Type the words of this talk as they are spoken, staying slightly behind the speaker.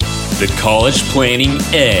The College Planning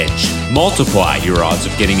Edge. Multiply your odds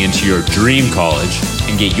of getting into your dream college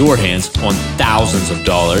and get your hands on thousands of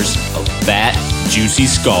dollars of fat, juicy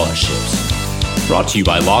scholarships. Brought to you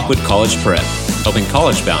by Lockwood College Prep, helping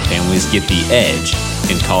college-bound families get the edge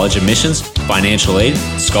in college admissions, financial aid,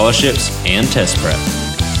 scholarships, and test prep.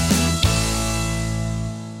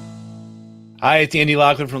 Hi, it's Andy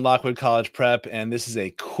Lockwood from Lockwood College Prep, and this is a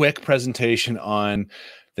quick presentation on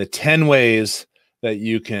the 10 ways that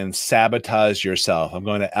you can sabotage yourself. I'm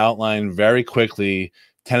going to outline very quickly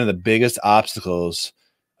 10 of the biggest obstacles,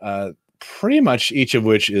 pretty much each of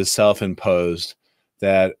which is self-imposed,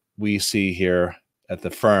 that we see here at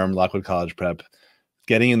the firm, Lockwood College Prep,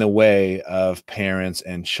 getting in the way of parents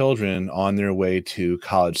and children on their way to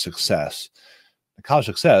college success. College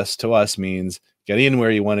success to us means getting in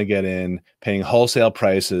where you want to get in, paying wholesale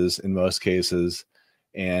prices in most cases,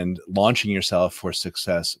 and launching yourself for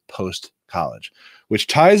success post-college, which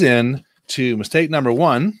ties in to mistake number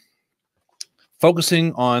one,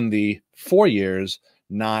 focusing on the 4 years,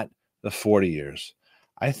 not the 40 years.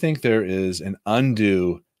 I think there is an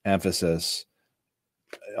undue emphasis,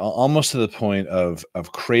 almost to the point of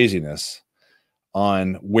craziness,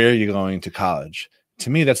 on where you're going to college. To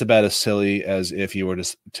me, that's about as silly as if you were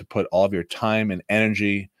to put all of your time and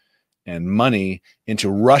energy and money into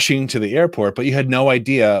rushing to the airport, but you had no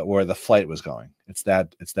idea where the flight was going. It's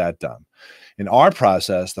that dumb. In our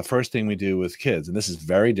process, the first thing we do with kids, and this is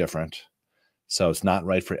very different, so it's not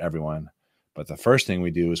right for everyone, but the first thing we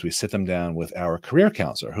do is we sit them down with our career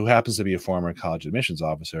counselor, who happens to be a former college admissions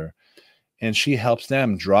officer, and she helps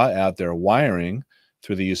them draw out their wiring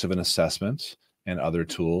through the use of an assessment and other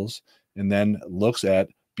tools, and then looks at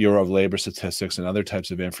Bureau of Labor Statistics and other types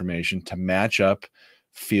of information to match up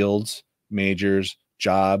fields, majors,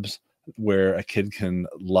 jobs where a kid can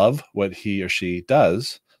love what he or she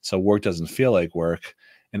does, so work doesn't feel like work,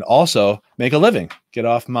 and also make a living, get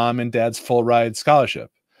off mom and dad's full ride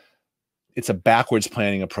scholarship. It's a backwards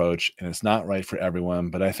planning approach, and it's not right for everyone,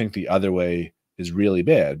 but I think the other way is really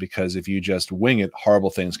bad, because if you just wing it, horrible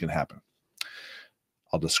things can happen.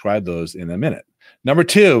 I'll describe those in a minute. Number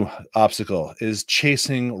two obstacle is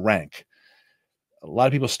chasing rank. A lot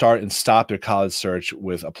of people start and stop their college search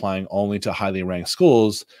with applying only to highly ranked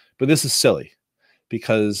schools, but this is silly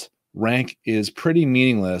because rank is pretty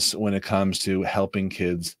meaningless when it comes to helping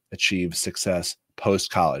kids achieve success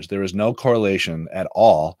post-college. There is no correlation at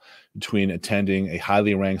all between attending a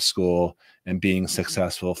highly ranked school and being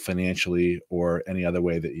successful financially or any other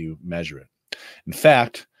way that you measure it. In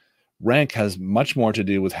fact, rank has much more to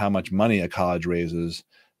do with how much money a college raises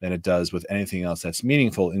than it does with anything else that's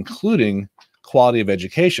meaningful, including quality of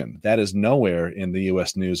education. That is nowhere in the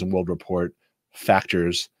U.S. News and World Report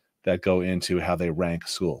factors that go into how they rank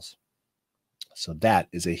schools. So that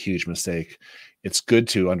is a huge mistake. It's good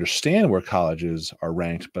to understand where colleges are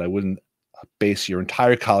ranked, but I wouldn't base your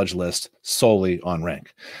entire college list solely on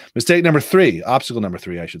rank. Mistake number three, obstacle number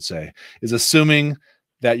three, I should say, is assuming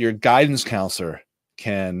that your guidance counselor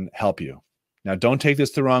can help you. Now, don't take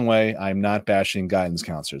this the wrong way. I'm not bashing guidance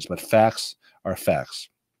counselors, but facts are facts.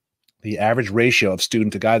 The average ratio of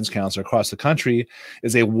student to guidance counselor across the country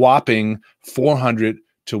is a whopping 400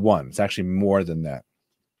 to 1. It's actually more than that.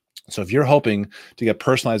 So if you're hoping to get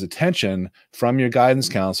personalized attention from your guidance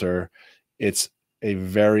counselor, it's a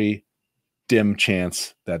very dim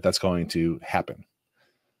chance that that's going to happen.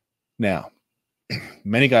 Now,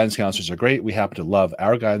 many guidance counselors are great. We happen to love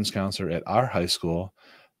our guidance counselor at our high school,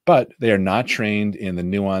 but they are not trained in the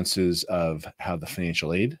nuances of how the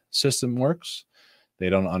financial aid system works. They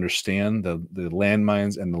don't understand the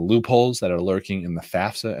landmines and the loopholes that are lurking in the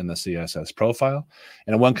FAFSA and the CSS profile.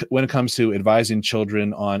 And when it comes to advising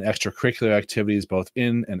children on extracurricular activities, both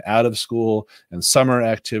in and out of school, and summer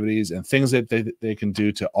activities, and things that they can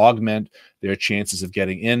do to augment their chances of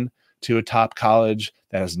getting in to a top college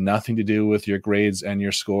that has nothing to do with your grades and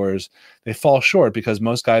your scores, they fall short because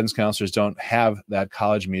most guidance counselors don't have that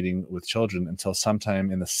college meeting with children until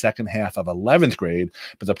sometime in the second half of 11th grade.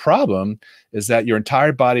 But the problem is that your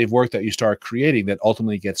entire body of work that you start creating that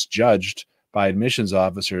ultimately gets judged by admissions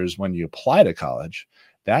officers when you apply to college,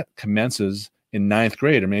 that commences in 9th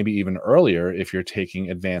grade or maybe even earlier if you're taking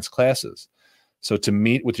advanced classes. So to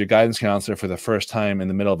meet with your guidance counselor for the first time in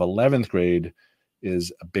the middle of 11th grade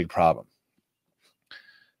is a big problem.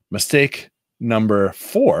 Mistake number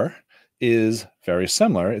four is very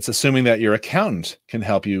similar. It's assuming that your accountant can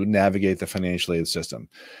help you navigate the financial aid system.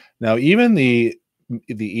 Now, even the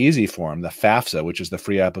easy form, the FAFSA, which is the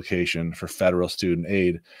free application for federal student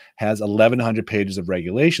aid, has 1,100 pages of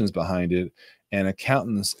regulations behind it, and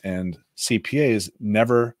accountants and CPAs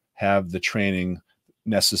never have the training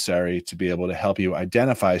necessary to be able to help you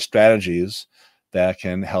identify strategies that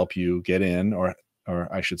can help you get in, or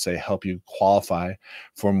I should say, help you qualify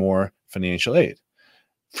for more financial aid.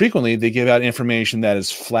 Frequently, they give out information that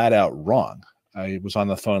is flat out wrong. I was on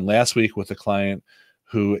the phone last week with a client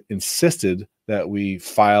who insisted that we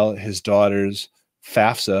file his daughter's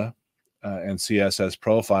FAFSA and CSS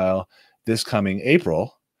profile this coming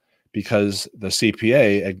April because the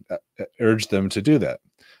CPA urged them to do that.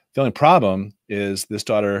 The only problem is this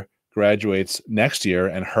daughter graduates next year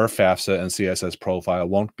and her FAFSA and CSS profile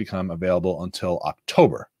won't become available until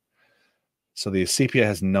October. So the CPA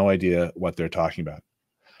has no idea what they're talking about.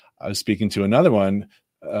 I was speaking to another one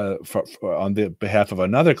on the behalf of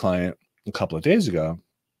another client a couple of days ago,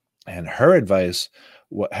 and her advice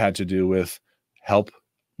had to do with help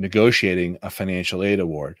negotiating a financial aid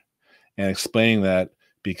award, and explaining that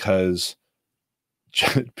because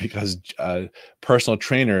personal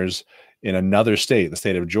trainers in another state, the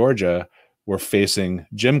state of Georgia, were facing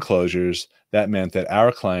gym closures, that meant that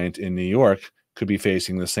our client in New York could be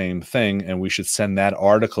facing the same thing, and we should send that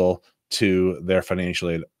article to their financial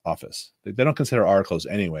aid office. They don't consider articles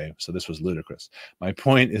anyway, so this was ludicrous. My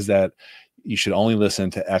point is that you should only listen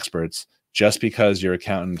to experts. Just because your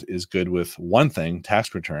accountant is good with one thing,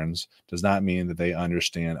 tax returns, does not mean that they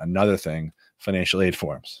understand another thing, financial aid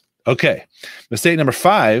forms. Okay, mistake number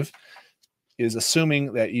 5 is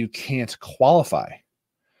assuming that you can't qualify.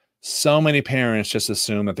 So many parents just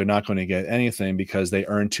assume that they're not going to get anything because they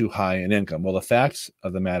earn too high an income. Well, the fact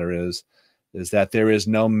of the matter is that there is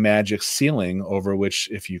no magic ceiling over which,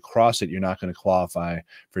 if you cross it, you're not going to qualify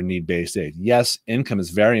for need-based aid. Yes, income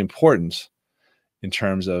is very important in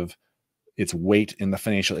terms of its weight in the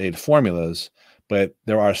financial aid formulas, but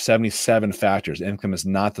there are 77 factors. Income is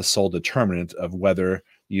not the sole determinant of whether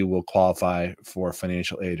you will qualify for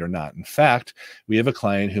financial aid or not. In fact, we have a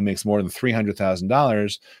client who makes more than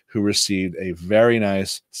 $300,000 who received a very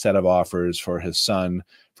nice set of offers for his son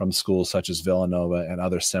from schools such as Villanova and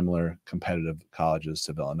other similar competitive colleges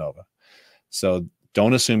to Villanova. So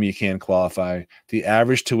don't assume you can't qualify. The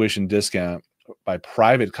average tuition discount by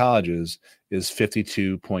private colleges is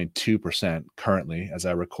 52.2% currently, as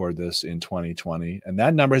I record this in 2020. And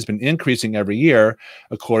that number has been increasing every year,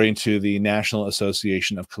 according to the National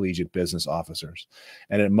Association of Collegiate Business Officers.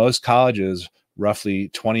 And at most colleges, roughly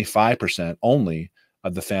 25% only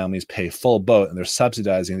of the families pay full boat, and they're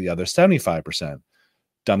subsidizing the other 75%.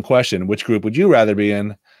 Dumb question. Which group would you rather be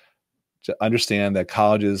in? To understand that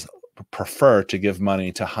colleges prefer to give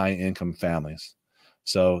money to high-income families.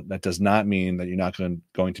 So that does not mean that you're not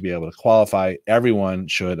going to be able to qualify. Everyone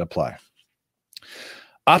should apply.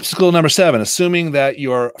 Obstacle number 7, assuming that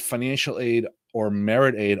your financial aid or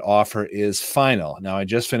merit aid offer is final. Now, I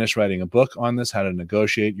just finished writing a book on this, how to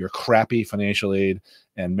negotiate your crappy financial aid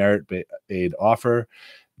and merit aid offer.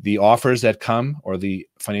 The offers that come, or the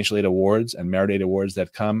financial aid awards and merit aid awards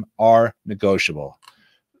that come, are negotiable.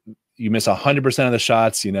 You miss 100% of the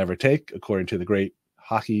shots you never take, according to the great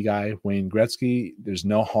hockey guy, Wayne Gretzky. There's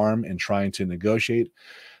no harm in trying to negotiate.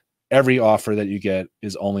 Every offer that you get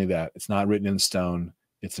is only that. It's not written in stone.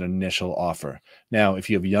 It's an initial offer. Now, if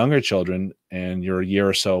you have younger children and you're a year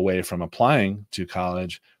or so away from applying to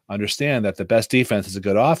college, understand that the best defense is a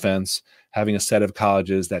good offense, having a set of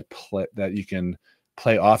colleges that you can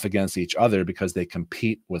play off against each other because they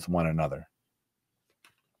compete with one another.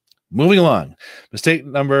 Moving along,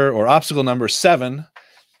 obstacle number 7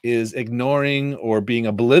 is ignoring or being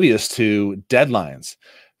oblivious to deadlines.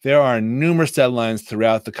 There are numerous deadlines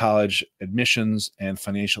throughout the college admissions and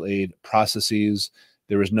financial aid processes.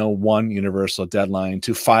 There is no one universal deadline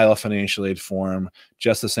to file a financial aid form,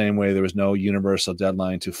 just the same way there is no universal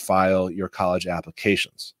deadline to file your college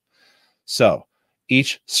applications. So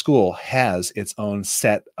each school has its own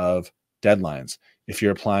set of deadlines. If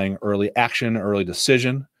you're applying early action, early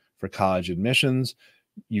decision for college admissions,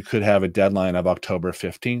 you could have a deadline of October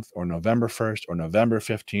 15th or November 1st or November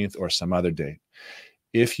 15th or some other date.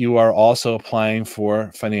 If you are also applying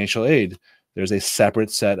for financial aid, there's a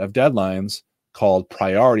separate set of deadlines called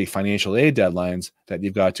priority financial aid deadlines that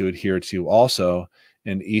you've got to adhere to also,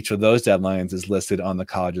 and each of those deadlines is listed on the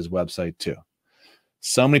college's website too.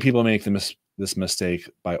 So many people make this mistake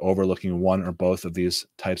by overlooking one or both of these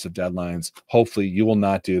types of deadlines. Hopefully you will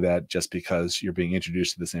not do that just because you're being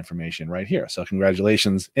introduced to this information right here. So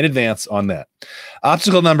congratulations in advance on that.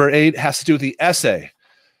 Obstacle number 8 has to do with the essay.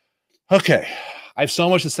 Okay, I have so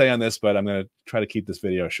much to say on this, but I'm going to try to keep this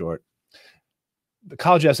video short. The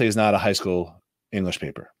college essay is not a high school English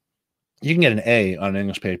paper. You can get an A on an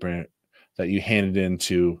English paper that you handed in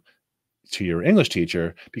to your English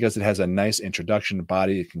teacher because it has a nice introduction,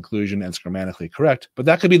 body, conclusion, and it's grammatically correct. But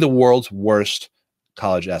that could be the world's worst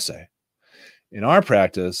college essay. In our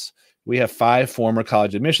practice, we have 5 former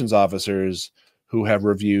college admissions officers who have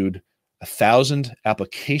reviewed 1,000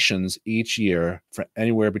 applications each year for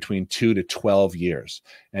anywhere between 2 to 12 years.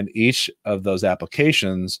 And each of those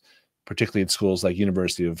applications, particularly at schools like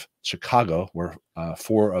University of Chicago, where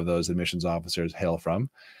 4 of those admissions officers hail from,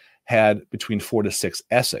 had between 4 to 6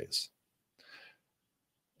 essays.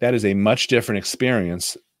 That is a much different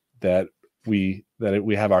experience that we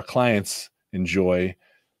have our clients enjoy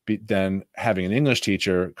than having an English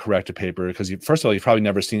teacher correct a paper, because first of all, you've probably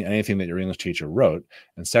never seen anything that your English teacher wrote.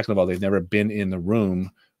 And second of all, they've never been in the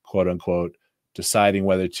room, quote unquote, deciding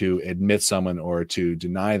whether to admit someone or to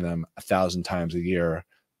deny them 1,000 times a year,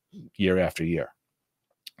 year after year.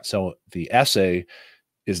 So the essay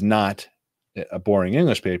is not a boring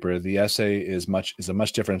English paper. The essay is a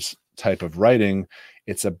much different type of writing.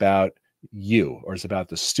 It's about you, or it's about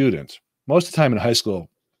the student. Most of the time in high school,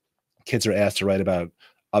 kids are asked to write about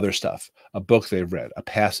other stuff, a book they've read, a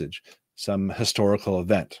passage, some historical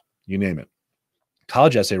event, you name it.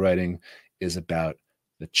 College essay writing is about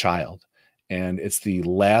the child, and it's the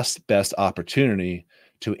last best opportunity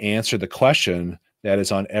to answer the question that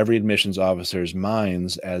is on every admissions officer's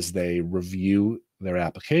minds as they review their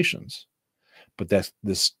applications. But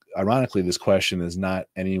ironically, this question is not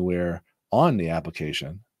anywhere on the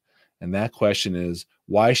application. And that question is,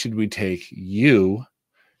 why should we take you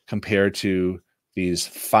compared to these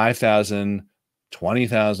 5,000,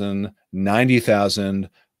 20,000, 90,000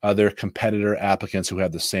 other competitor applicants who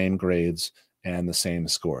have the same grades and the same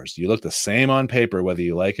scores? You look the same on paper, whether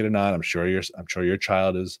you like it or not. I'm sure your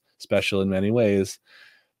child is special in many ways,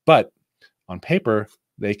 but on paper,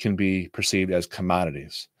 they can be perceived as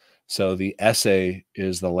commodities. So the essay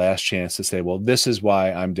is the last chance to say, well, this is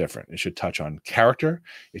why I'm different. It should touch on character.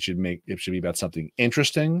 It should be about something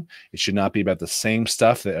interesting. It should not be about the same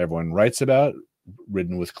stuff that everyone writes about,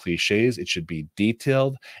 ridden with cliches. It should be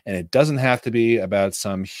detailed, and it doesn't have to be about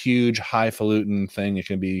some huge highfalutin thing.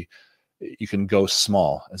 You can go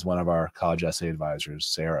small, as one of our college essay advisors,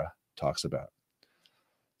 Sarah, talks about.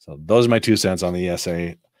 So those are my 2 cents on the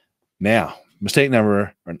essay. Now, mistake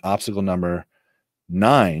number, or an obstacle number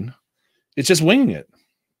 9, it's just winging it.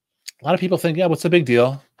 A lot of people think, yeah, what's the big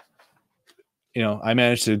deal? I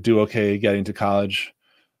managed to do okay getting to college.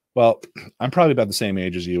 Well, I'm probably about the same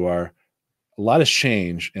age as you are. A lot has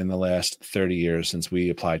changed in the last 30 years since we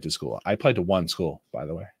applied to school. I applied to one school, by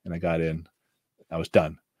the way, and I got in. I was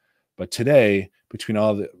done. But today, between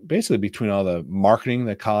all the marketing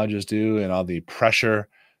that colleges do and all the pressure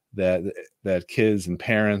that kids and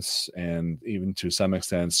parents, and even to some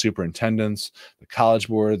extent superintendents, the College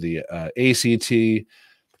Board, the ACT, the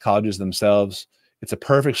colleges themselves, it's a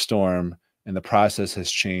perfect storm, and the process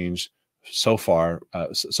has changed so far,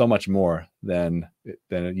 so much more than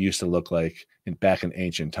it used to look like back in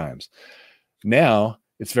ancient times. Now,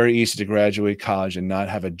 it's very easy to graduate college and not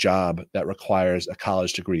have a job that requires a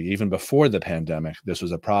college degree. Even before the pandemic, this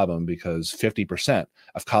was a problem because 50%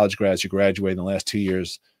 of college grads who graduated in the last 2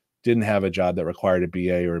 years didn't have a job that required a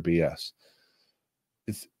BA or a BS.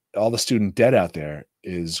 All the student debt out there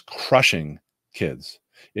is crushing kids.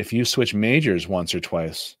 If you switch majors once or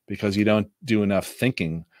twice because you don't do enough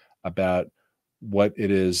thinking about what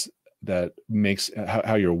it is that makes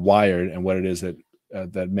how you're wired, and what it is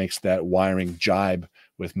that makes that wiring jibe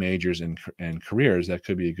with majors and careers, that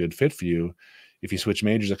could be a good fit for you. If you switch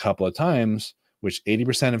majors a couple of times, which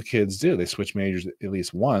 80% of kids do, they switch majors at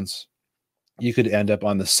least once, you could end up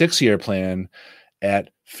on the 6-year plan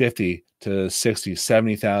at $50,000 to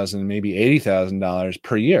 $60,000, $70,000, maybe $80,000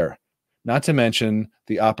 per year. Not to mention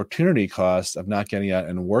the opportunity cost of not getting out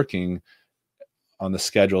and working on the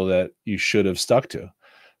schedule that you should have stuck to.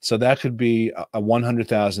 So that could be a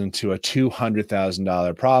 $100,000 to a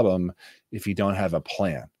 $200,000 problem if you don't have a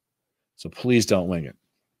plan. So please don't wing it.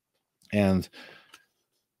 And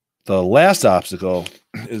the last obstacle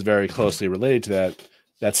is very closely related to that.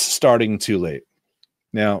 That's starting too late.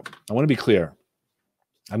 Now, I want to be clear.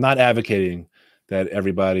 I'm not advocating that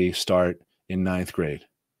everybody start in 9th grade.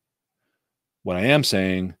 What I am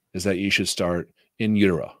saying is that you should start in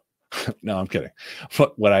utero. No, I'm kidding.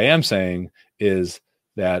 What I am saying is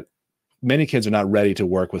that many kids are not ready to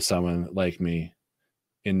work with someone like me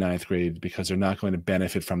in 9th grade because they're not going to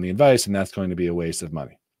benefit from the advice, and that's going to be a waste of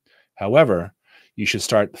money. However, you should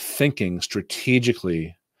start thinking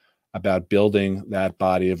strategically about building that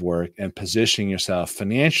body of work and positioning yourself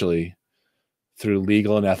financially through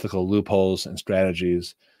legal and ethical loopholes and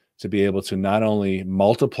strategies to be able to not only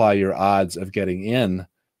multiply your odds of getting in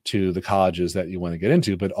to the colleges that you want to get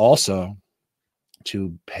into, but also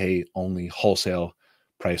to pay only wholesale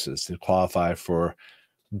prices to qualify for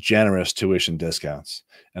generous tuition discounts.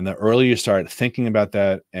 And the earlier you start thinking about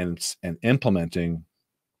that and implementing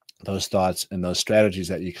those thoughts and those strategies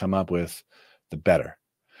that you come up with, the better.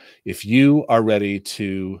 If you are ready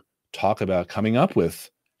to talk about coming up with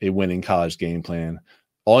a winning college game plan,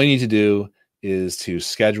 all you need to do is to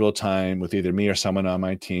schedule time with either me or someone on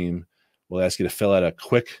my team. We'll ask you to fill out a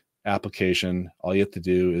quick application. All you have to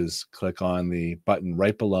do is click on the button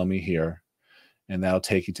right below me here, and that'll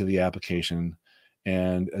take you to the application.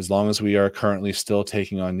 And as long as we are currently still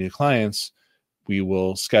taking on new clients, we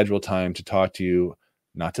will schedule time to talk to you,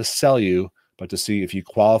 not to sell you, but to see if you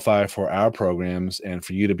qualify for our programs and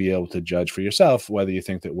for you to be able to judge for yourself whether you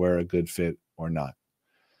think that we're a good fit or not.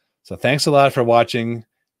 So thanks a lot for watching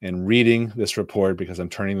and reading this report, because I'm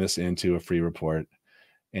turning this into a free report.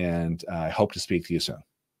 And I hope to speak to you soon.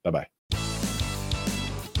 Bye-bye.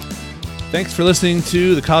 Thanks for listening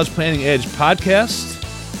to the College Planning Edge podcast.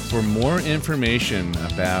 For more information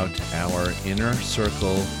about our Inner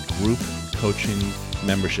Circle group coaching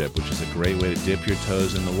membership, which is a great way to dip your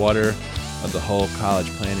toes in the water of the whole college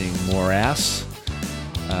planning morass,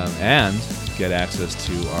 and get access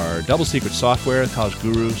to our double secret software, College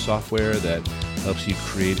Guru software, that helps you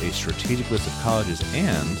create a strategic list of colleges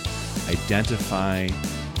and identify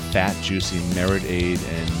fat, juicy merit aid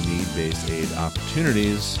and need-based aid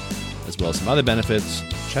opportunities, as well as some other benefits.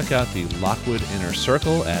 Check out the Lockwood Inner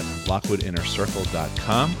Circle at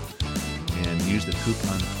lockwoodinnercircle.com and use the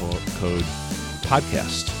coupon code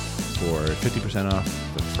podcast for 50% off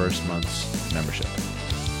the first month's membership.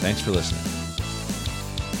 Thanks for listening.